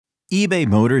eBay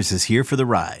Motors is here for the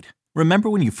ride. Remember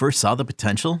when you first saw the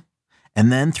potential?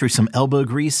 And then through some elbow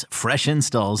grease, fresh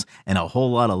installs, and a whole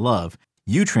lot of love,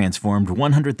 you transformed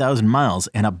 100,000 miles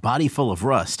and a body full of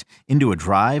rust into a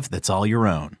drive that's all your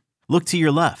own. Look to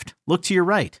your left. Look to your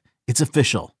right. It's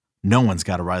official. No one's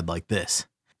got a ride like this.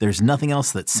 There's nothing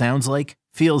else that sounds like,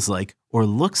 feels like, or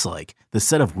looks like the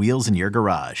set of wheels in your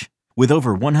garage. With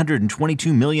over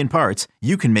 122 million parts,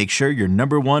 you can make sure your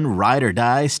number one ride or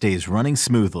die stays running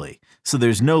smoothly. So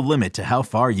there's no limit to how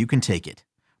far you can take it.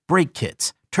 Brake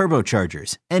kits,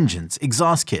 turbochargers, engines,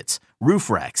 exhaust kits, roof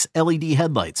racks, LED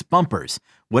headlights, bumpers,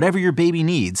 whatever your baby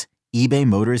needs, eBay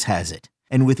Motors has it.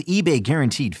 And with eBay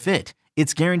Guaranteed Fit,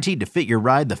 it's guaranteed to fit your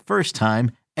ride the first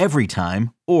time, every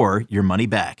time, or your money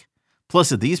back.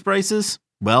 Plus at these prices,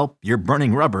 well, you're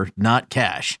burning rubber, not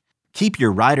cash. Keep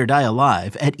your ride or die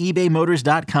alive at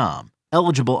ebaymotors.com.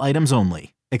 Eligible items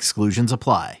only. Exclusions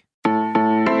apply.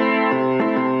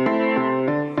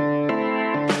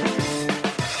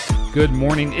 Good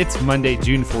morning. It's Monday,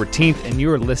 June 14th, and you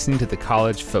are listening to the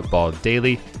College Football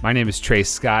Daily. My name is Trey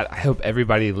Scott. I hope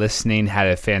everybody listening had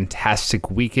a fantastic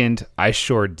weekend. I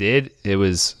sure did. It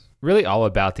was really all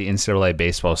about the NCAA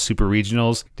Baseball Super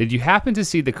Regionals. Did you happen to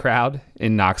see the crowd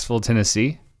in Knoxville,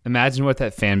 Tennessee? Imagine what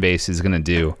that fan base is going to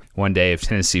do one day if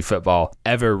Tennessee football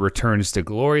ever returns to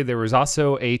glory. There was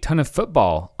also a ton of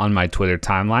football on my Twitter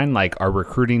timeline, like our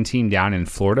recruiting team down in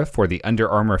Florida for the Under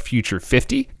Armour Future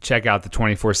 50. Check out the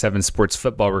 24/7 Sports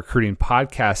Football Recruiting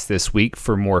Podcast this week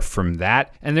for more from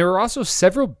that. And there were also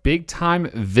several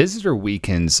big-time visitor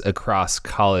weekends across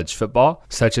college football,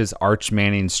 such as Arch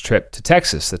Manning's trip to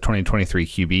Texas, the 2023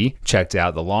 QB. Checked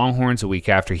out the Longhorns a week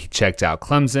after he checked out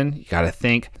Clemson. You got to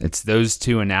think it's those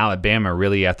two in Alabama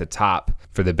really at the top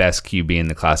for the best QB in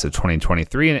the class of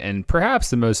 2023 and perhaps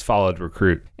the most followed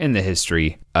recruit in the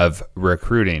history of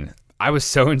recruiting. I was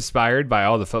so inspired by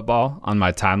all the football on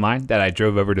my timeline that I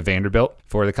drove over to Vanderbilt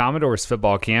for the Commodores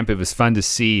football camp. It was fun to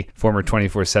see former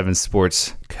 24/7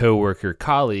 Sports co-worker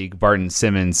colleague Barton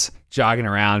Simmons jogging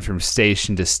around from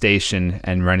station to station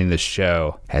and running the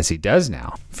show, as he does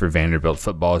now, for Vanderbilt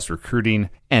football's recruiting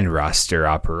and roster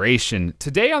operation.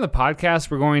 Today on the podcast,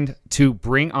 we're going to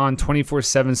bring on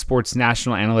 24/7 Sports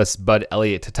national analyst Bud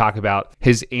Elliott to talk about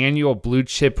his annual blue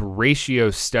chip ratio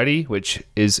study, which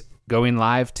is going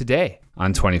live today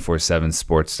on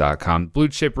 247sports.com. Blue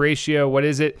chip ratio, what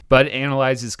is it? Bud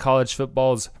analyzes college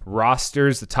football's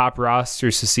rosters, the top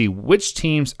rosters, to see which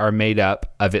teams are made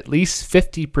up of at least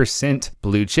 50%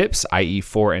 blue chips, i.e.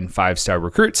 4 and 5-star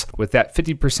recruits, with that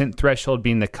 50% threshold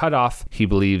being the cutoff he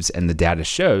believes and the data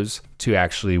shows to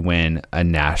actually win a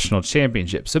national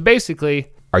championship. So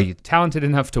basically, are you talented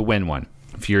enough to win one?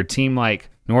 If you're a team like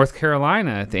North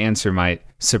Carolina, the answer might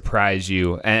surprise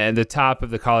you. And the top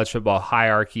of the college football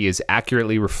hierarchy is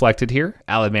accurately reflected here.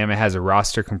 Alabama has a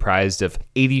roster comprised of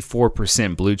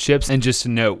 84% blue chips. And just to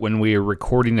note, when we were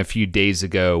recording a few days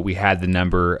ago, we had the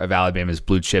number of Alabama's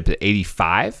blue chips at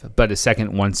 85, but a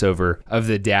second once over of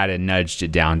the data nudged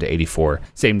it down to 84.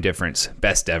 Same difference,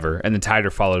 best ever. And the tied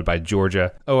are followed by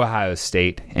Georgia, Ohio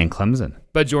State, and Clemson.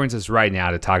 Bud joins us right now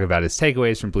to talk about his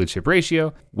takeaways from Blue Chip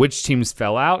Ratio, which teams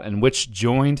fell out and which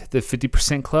joined the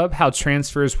 50% club, how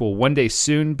transfers will one day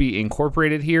soon be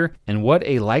incorporated here, and what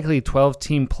a likely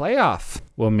 12-team playoff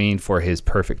will mean for his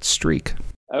perfect streak.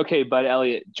 Okay, Bud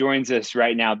Elliott joins us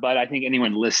right now. Bud, I think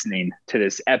anyone listening to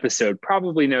this episode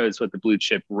probably knows what the blue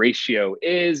chip ratio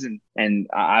is, and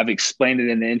I've explained it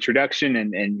in the introduction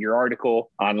and your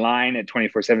article online at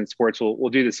 24/7 Sports will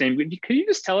do the same. Could you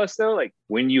just tell us, though, like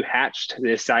when you hatched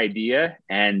this idea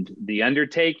and the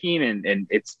undertaking, and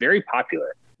it's very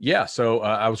popular? Yeah, so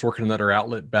I was working at another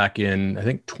outlet back in, I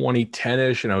think,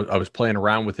 2010-ish, and I was playing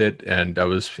around with it, and I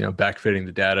was backfitting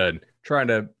the data and trying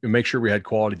to make sure we had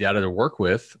quality data to work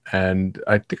with. And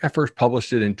I think I first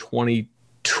published it in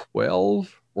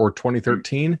 2012 or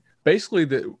 2013. Basically,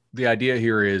 the idea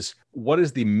here is, what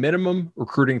is the minimum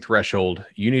recruiting threshold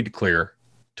you need to clear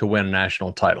to win a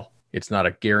national title? It's not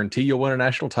a guarantee you'll win a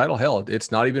national title. Hell,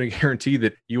 it's not even a guarantee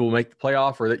that you will make the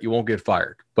playoff or that you won't get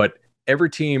fired. But every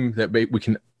team that we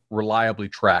can reliably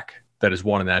track that has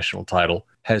won a national title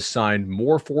has signed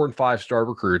more 4 and 5-star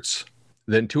recruits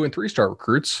than 2 and 3-star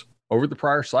recruits over the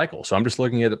prior cycle. So I'm just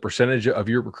looking at the percentage of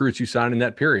your recruits you signed in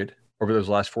that period over those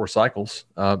last 4 cycles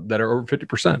that are over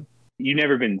 50%. You've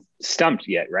never been stumped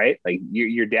yet, right? Like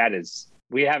your dad is,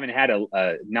 we haven't had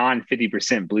a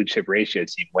non-50% blue chip ratio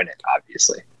team win it,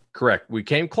 obviously. Correct. We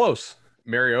came close.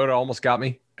 Mariota almost got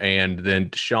me. And then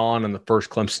Deshaun and the first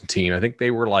Clemson team, I think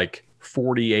they were like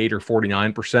 48 or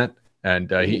 49%. And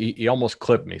he almost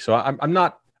clipped me. So I'm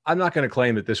not going to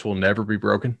claim that this will never be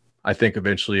broken. I think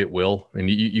eventually it will. I mean,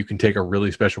 you can take a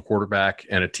really special quarterback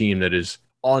and a team that is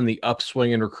on the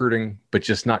upswing in recruiting, but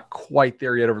just not quite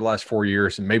there yet over the last 4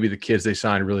 years. And maybe the kids they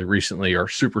signed really recently are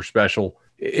super special.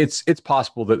 It's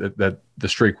possible that the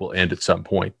streak will end at some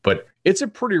point, but it's a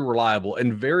pretty reliable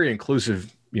and very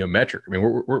inclusive, metric. I mean,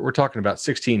 we're talking about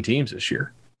 16 teams this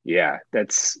year. Yeah,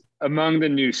 that's among the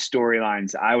new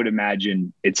storylines. I would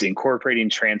imagine it's incorporating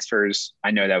transfers. I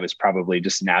know that was probably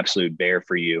just an absolute bear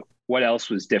for you. What else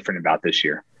was different about this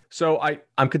year? So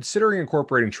I'm considering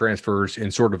incorporating transfers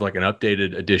in sort of like an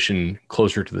updated edition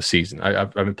closer to the season.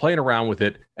 I've been playing around with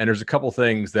it, and there's a couple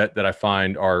things that I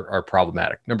find are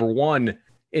problematic. Number one,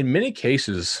 in many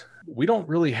cases, we don't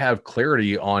really have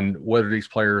clarity on whether these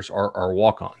players are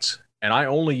walk-ons. And I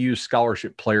only use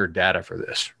scholarship player data for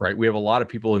this, right? We have a lot of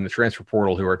people in the transfer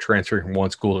portal who are transferring from one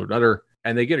school to another,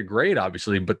 and they get a grade,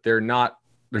 obviously, but there's not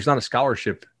a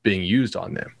scholarship being used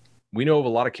on them. We know of a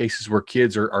lot of cases where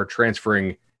kids are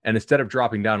transferring, and instead of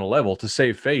dropping down a level to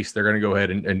save face, they're going to go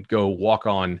ahead and go walk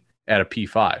on at a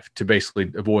P5 to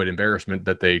basically avoid embarrassment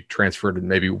that they transferred and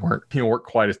maybe weren't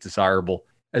quite as desirable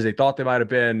as they thought they might have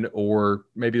been, or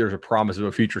maybe there's a promise of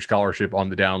a future scholarship on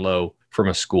the down low from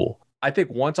a school. I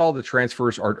think once all the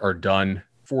transfers are done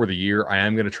for the year, I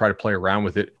am going to try to play around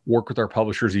with it, work with our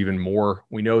publishers even more.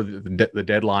 We know that the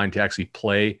deadline to actually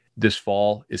play this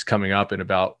fall is coming up in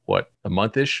about, a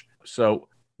month-ish. So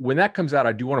when that comes out,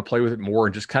 I do want to play with it more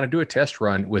and just kind of do a test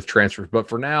run with transfers. But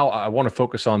for now, I want to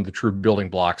focus on the true building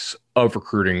blocks of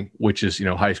recruiting, which is,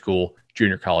 high school,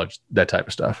 junior college, that type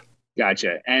of stuff.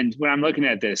 Gotcha. And when I'm looking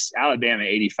at this, Alabama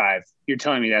 85, you're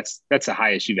telling me that's the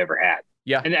highest you've ever had.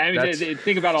 Yeah. And I mean,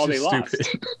 think about all they lost.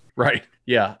 Right.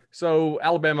 Yeah. So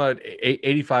Alabama,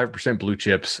 85% blue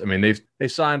chips. I mean,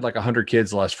 they've signed like 100 kids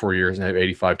the last 4 years and have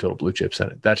 85 total blue chips in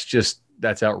it.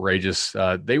 That's outrageous.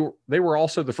 They were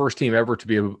also the first team ever to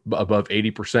be above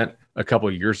 80% a couple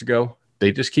of years ago.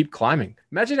 They just keep climbing.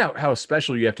 Imagine how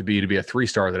special you have to be a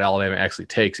 3-star that Alabama actually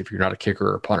takes if you're not a kicker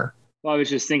or a punter. Well, I was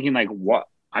just thinking what?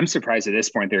 I'm surprised at this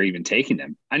point they're even taking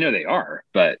them. I know they are,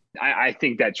 but I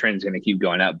think that trend's going to keep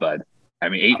going up, bud. I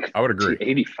mean, I would agree.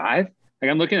 85? Like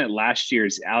I'm looking at last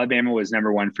year's, Alabama was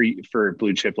number one for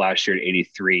blue chip last year at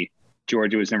 83.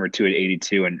 Georgia was number 2 at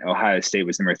 82, and Ohio State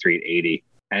was number 3 at 80.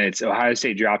 And it's Ohio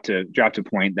State dropped a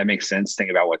point. That makes sense.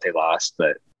 Think about what they lost,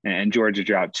 and Georgia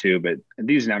dropped 2. But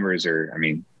these numbers are, I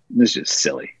mean, this is just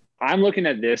silly. I'm looking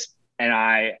at this,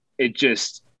 and it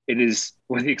is,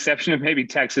 with the exception of maybe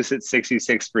Texas at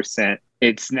 66%,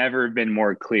 it's never been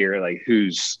more clear like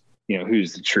who's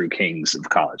the true kings of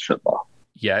college football.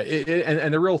 Yeah,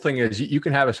 and the real thing is you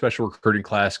can have a special recruiting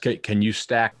class. Can you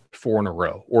stack 4 in a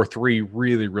row or 3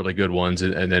 really, really good ones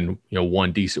and then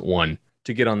 1 decent one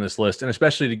to get on this list, and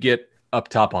especially to get up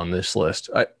top on this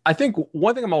list? I think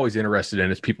one thing I'm always interested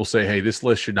in is people say, hey, this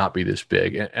list should not be this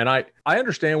big. And I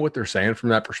understand what they're saying from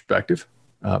that perspective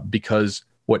because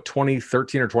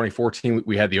 2013 or 2014,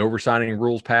 we had the oversigning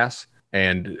rules pass.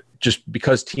 And just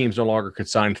because teams no longer could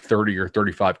sign 30 or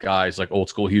 35 guys like old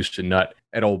school Houston Nutt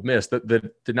at Ole Miss, the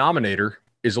denominator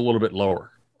is a little bit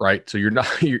lower, right? So you're not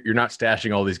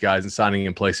stashing all these guys and signing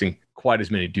and placing quite as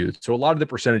many dudes. So a lot of the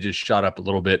percentages shot up a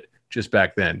little bit just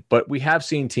back then. But we have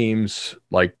seen teams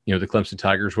like, the Clemson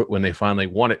Tigers, when they finally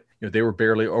won it, they were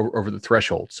barely over the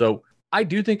threshold. So I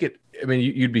do think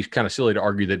you'd be kind of silly to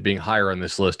argue that being higher on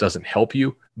this list doesn't help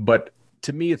you. But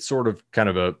to me, it's sort of kind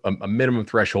of a minimum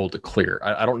threshold to clear.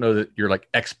 I don't know that you're like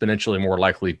exponentially more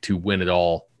likely to win it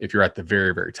all if you're at the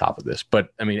very, very top of this.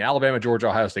 But I mean, Alabama, Georgia,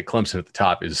 Ohio State, Clemson at the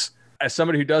top is, as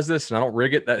somebody who does this and I don't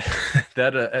rig it,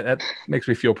 that makes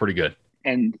me feel pretty good.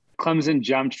 And Clemson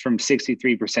jumped from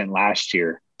 63% last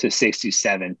year to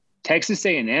 67%. Texas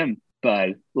A&M, but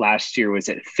last year was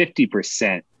at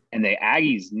 50%, and the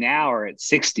Aggies now are at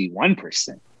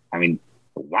 61%. I mean,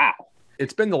 wow.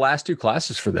 It's been the last 2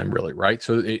 classes for them, really, right?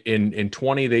 So in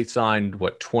 20, they signed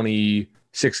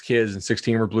 26 kids, and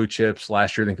 16 were blue chips.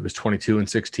 Last year, I think it was 22 and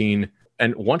 16.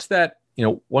 And once that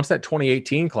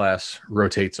 2018 class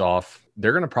rotates off,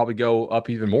 they're going to probably go up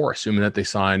even more, assuming that they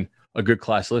sign a good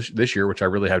class this year, which I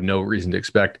really have no reason to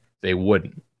expect they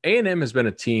wouldn't. A&M has been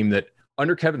a team that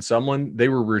under Kevin Sumlin, they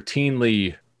were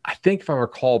routinely, I think if I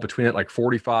recall, between that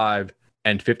 45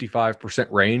 and 55%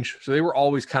 range. So they were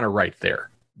always kind of right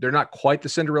there. They're not quite the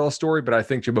Cinderella story, but I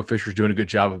think Jimbo Fisher's doing a good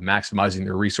job of maximizing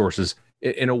their resources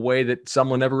in a way that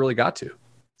Sumlin never really got to.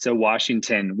 So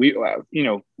Washington, we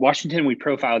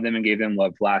profiled them and gave them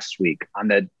love last week on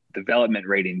the development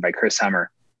rating by Chris Hummer.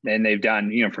 And they've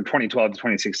done, from 2012 to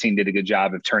 2016, did a good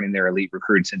job of turning their elite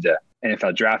recruits into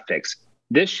NFL draft picks.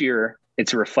 This year,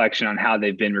 it's a reflection on how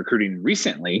they've been recruiting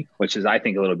recently, which is, I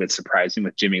think, a little bit surprising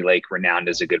with Jimmy Lake renowned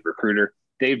as a good recruiter.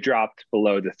 they've dropped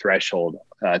below the threshold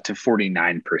to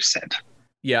 49%.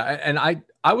 Yeah, and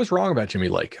I was wrong about Jimmy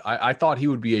Lake. I thought he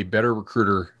would be a better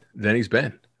recruiter than he's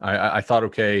been. I thought,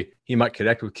 okay, he might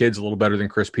connect with kids a little better than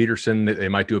Chris Peterson. They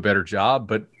might do a better job,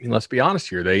 but let's be honest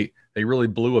here. They really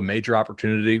blew a major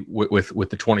opportunity with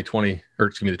the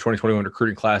 2021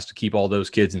 recruiting class to keep all those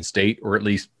kids in state, or at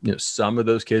least some of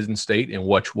those kids in state, in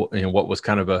what was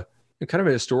kind of a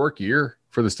historic year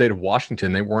for the state of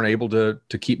Washington. They weren't able to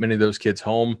keep many of those kids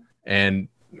home, and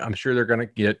I'm sure they're going to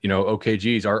get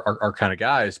OKGs, our kind of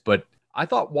guys, but I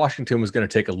thought Washington was going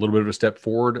to take a little bit of a step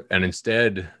forward, and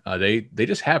instead they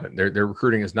just haven't. Their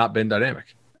recruiting has not been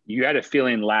dynamic. You had a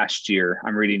feeling last year,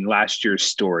 I'm reading last year's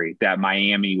story, that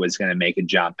Miami was going to make a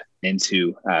jump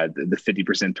into the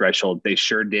 50% threshold. They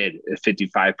sure did, at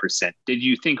 55%. Did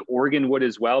you think Oregon would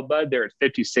as well, Bud? They're at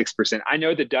 56%. I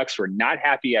know the Ducks were not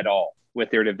happy at all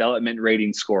with their development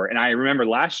rating score. And I remember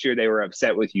last year they were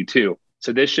upset with you too.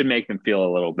 So this should make them feel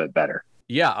a little bit better.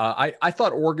 Yeah, I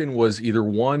thought Oregon was either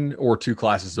 1 or 2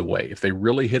 classes away. If they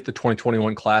really hit the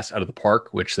 2021 class out of the park,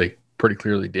 which they pretty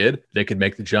clearly did, they could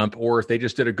make the jump. Or if they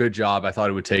just did a good job, I thought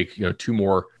it would take 2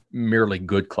 more merely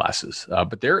good classes.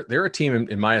 But they're a team,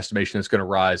 in my estimation, that's going to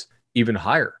rise even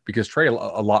higher, because Trey, a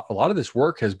lot of this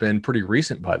work has been pretty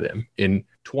recent by them. In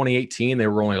 2018, they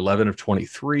were only 11 of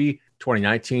 23.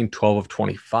 2019, 12 of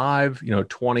 25.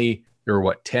 20, they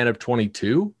were 10 of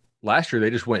 22. Last year, they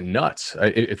just went nuts.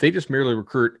 If they just merely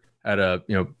recruit at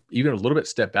even a little bit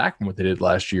step back from what they did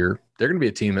last year, they're going to be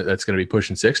a team that's going to be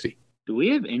pushing 60. Do we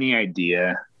have any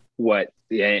idea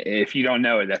if you don't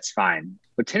know it, that's fine.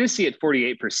 But Tennessee at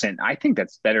 48%, I think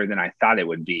that's better than I thought it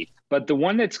would be. But the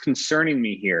one that's concerning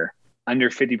me here, under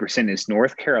 50%, is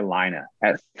North Carolina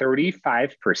at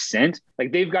 35%.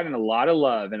 Like, they've gotten a lot of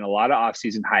love and a lot of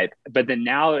offseason hype, but then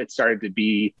now it started to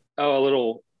be a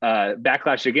little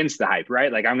backlash against the hype,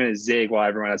 right? Like, I'm going to zig while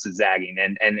everyone else is zagging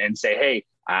and say, hey,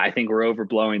 I think we're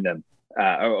overblowing them,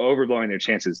 overblowing their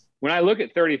chances. When I look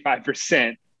at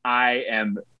 35%, I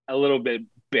am a little bit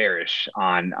bearish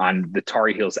on the Tar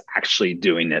Heels actually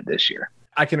doing it this year.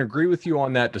 I can agree with you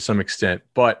on that to some extent,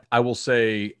 but I will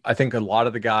say, I think a lot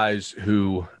of the guys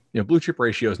who, blue chip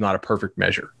ratio is not a perfect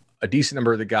measure. A decent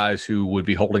number of the guys who would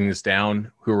be holding this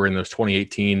down, who are in those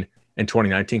 2018 and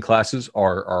 2019 classes,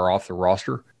 are off the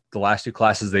roster. The last 2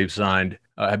 classes they've signed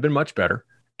have been much better.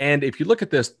 And if you look at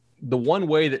this, the one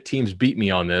way that teams beat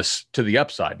me on this to the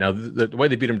upside, now the way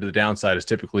they beat them to the downside is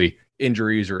typically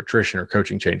injuries or attrition or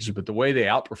coaching changes, but the way they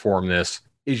outperform this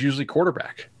is usually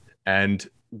quarterback. And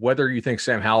whether you think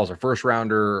Sam Howell's a first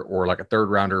rounder or like a third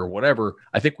rounder or whatever,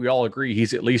 I think we all agree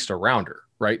he's at least a rounder,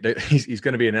 right? He's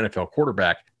going to be an NFL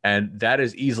quarterback. And that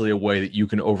is easily a way that you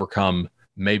can overcome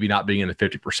maybe not being in the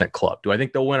 50% club. Do I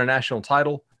think they'll win a national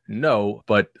title? No,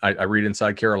 but I read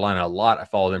Inside Carolina a lot. I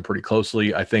follow them pretty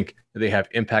closely. I think they have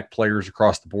impact players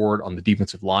across the board on the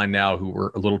defensive line now who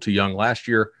were a little too young last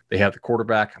year. They have the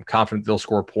quarterback. I'm confident they'll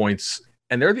score points.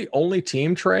 And they're the only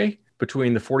team, Trey,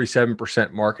 between the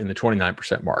 47% mark and the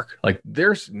 29% mark. Like,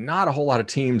 there's not a whole lot of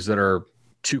teams that are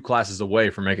 2 classes away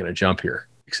from making a jump here,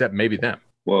 except maybe them.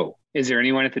 Whoa. Is there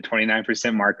anyone at the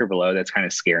 29% mark or below that's kind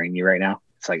of scaring you right now?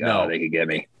 It's like, no, they could get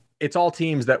me. It's all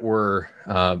teams that were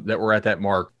at that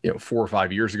mark 4 or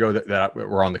 5 years ago that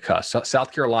were on the cusp.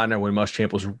 South Carolina, when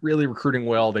Muschamp was really recruiting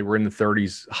well, they were in the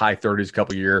 30s, high 30s a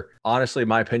couple of years. Honestly, in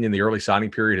my opinion, the early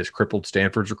signing period has crippled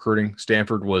Stanford's recruiting.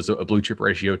 Stanford was a blue chip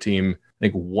ratio team, I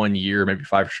think 1 year, maybe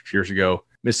 5 or 6 years ago.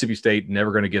 Mississippi State, never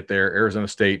going to get there. Arizona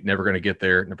State, never going to get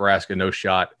there. Nebraska, no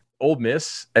shot. Ole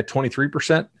Miss at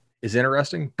 23% is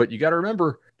interesting, but you got to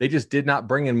remember, they just did not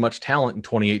bring in much talent in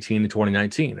 2018 and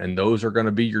 2019. And those are going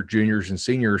to be your juniors and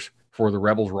seniors for the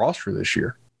Rebels roster this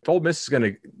year. If Ole Miss is going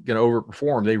to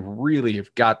overperform, they really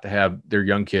have got to have their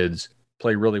young kids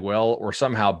play really well or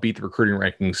somehow beat the recruiting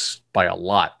rankings by a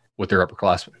lot with their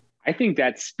upperclassmen. I think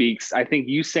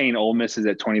you saying Ole Miss is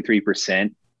at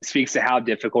 23% speaks to how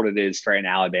difficult it is for an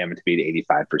Alabama to beat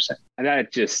 85%.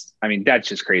 And that's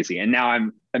just crazy. And now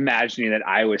I'm imagining that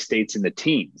Iowa State's in the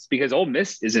teens, because Ole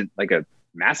Miss isn't like a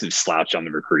massive slouch on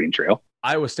the recruiting trail.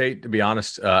 Iowa State, to be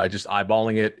honest, just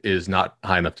eyeballing it is not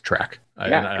high enough to track. They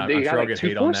got like 2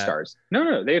 4-stars.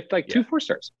 No, they have like 2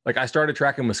 4-stars. Like, I started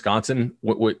tracking Wisconsin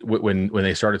when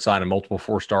they started signing multiple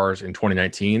 4-stars in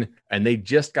 2019, and they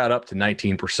just got up to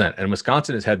 19%. And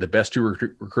Wisconsin has had the best 2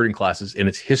 recruiting classes in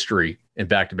its history in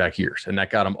back-to-back years, and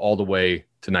that got them all the way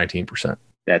to 19%.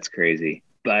 That's crazy.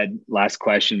 But last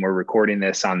question, we're recording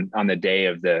this on the day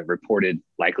of the reported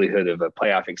likelihood of a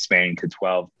playoff expanding to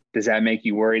 12. Does that make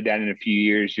you worried that in a few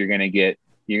years you're going to get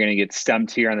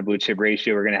stumped here on the blue chip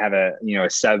ratio? We're going to have a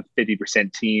sub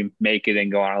 50% team make it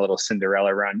and go on a little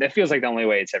Cinderella run. That feels like the only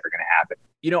way it's ever going to happen.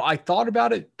 I thought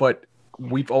about it, but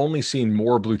we've only seen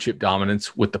more blue chip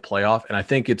dominance with the playoff. And I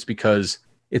think it's because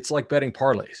it's like betting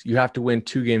parlays. You have to win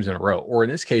 2 games in a row. Or in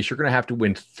this case, you're going to have to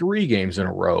win 3 games in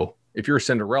a row if you're a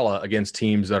Cinderella against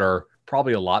teams that are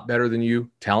probably a lot better than you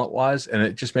talent-wise. And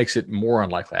it just makes it more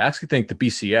unlikely. I actually think the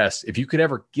BCS, if you could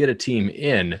ever get a team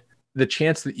in, the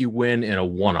chance that you win in a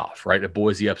one-off, right? A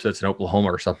Boise upsets in Oklahoma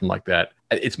or something like that.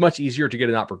 It's much easier to get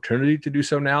an opportunity to do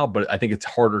so now, but I think it's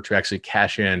harder to actually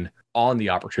cash in on the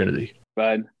opportunity.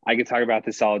 Bud, I could talk about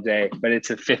this all day, but it's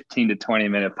a 15 to 20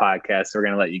 minute podcast. So we're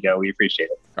going to let you go. We appreciate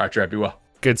it. All right, Trev, be well.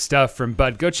 Good stuff from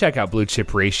Bud. Go check out Blue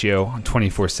Chip Ratio on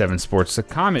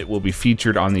 247sports.com. It will be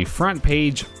featured on the front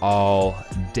page all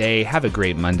day. Have a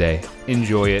great Monday.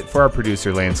 Enjoy it. For our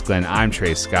producer, Lance Glenn, I'm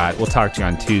Trey Scott. We'll talk to you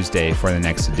on Tuesday for the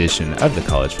next edition of the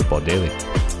College Football Daily.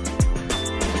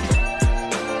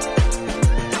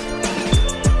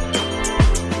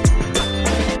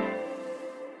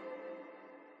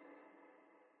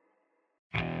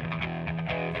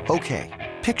 Okay,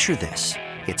 picture this.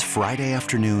 It's Friday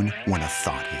afternoon when a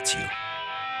thought hits you.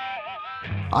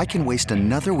 I can waste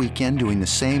another weekend doing the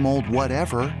same old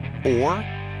whatever, or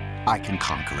I can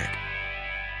conquer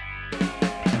it.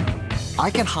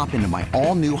 I can hop into my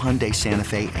all-new Hyundai Santa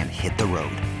Fe and hit the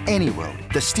road. Any road.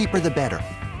 The steeper, the better.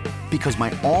 Because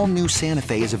my all-new Santa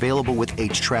Fe is available with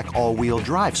H-Track all-wheel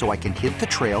drive, so I can hit the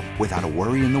trail without a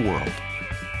worry in the world.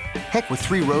 Heck, with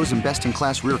 3 rows and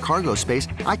best-in-class rear cargo space,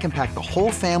 I can pack the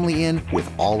whole family in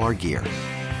with all our gear.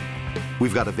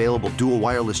 We've got available dual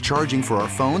wireless charging for our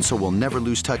phones, so we'll never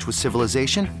lose touch with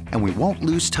civilization, and we won't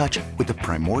lose touch with the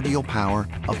primordial power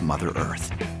of Mother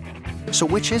Earth. So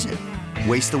which is it?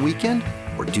 Waste the weekend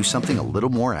or do something a little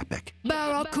more epic?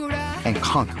 And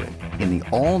conquer it in the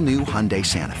all-new Hyundai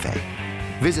Santa Fe.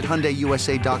 Visit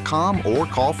HyundaiUSA.com or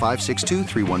call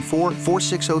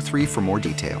 562-314-4603 for more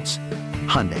details.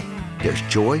 Hyundai, there's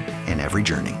joy in every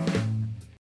journey.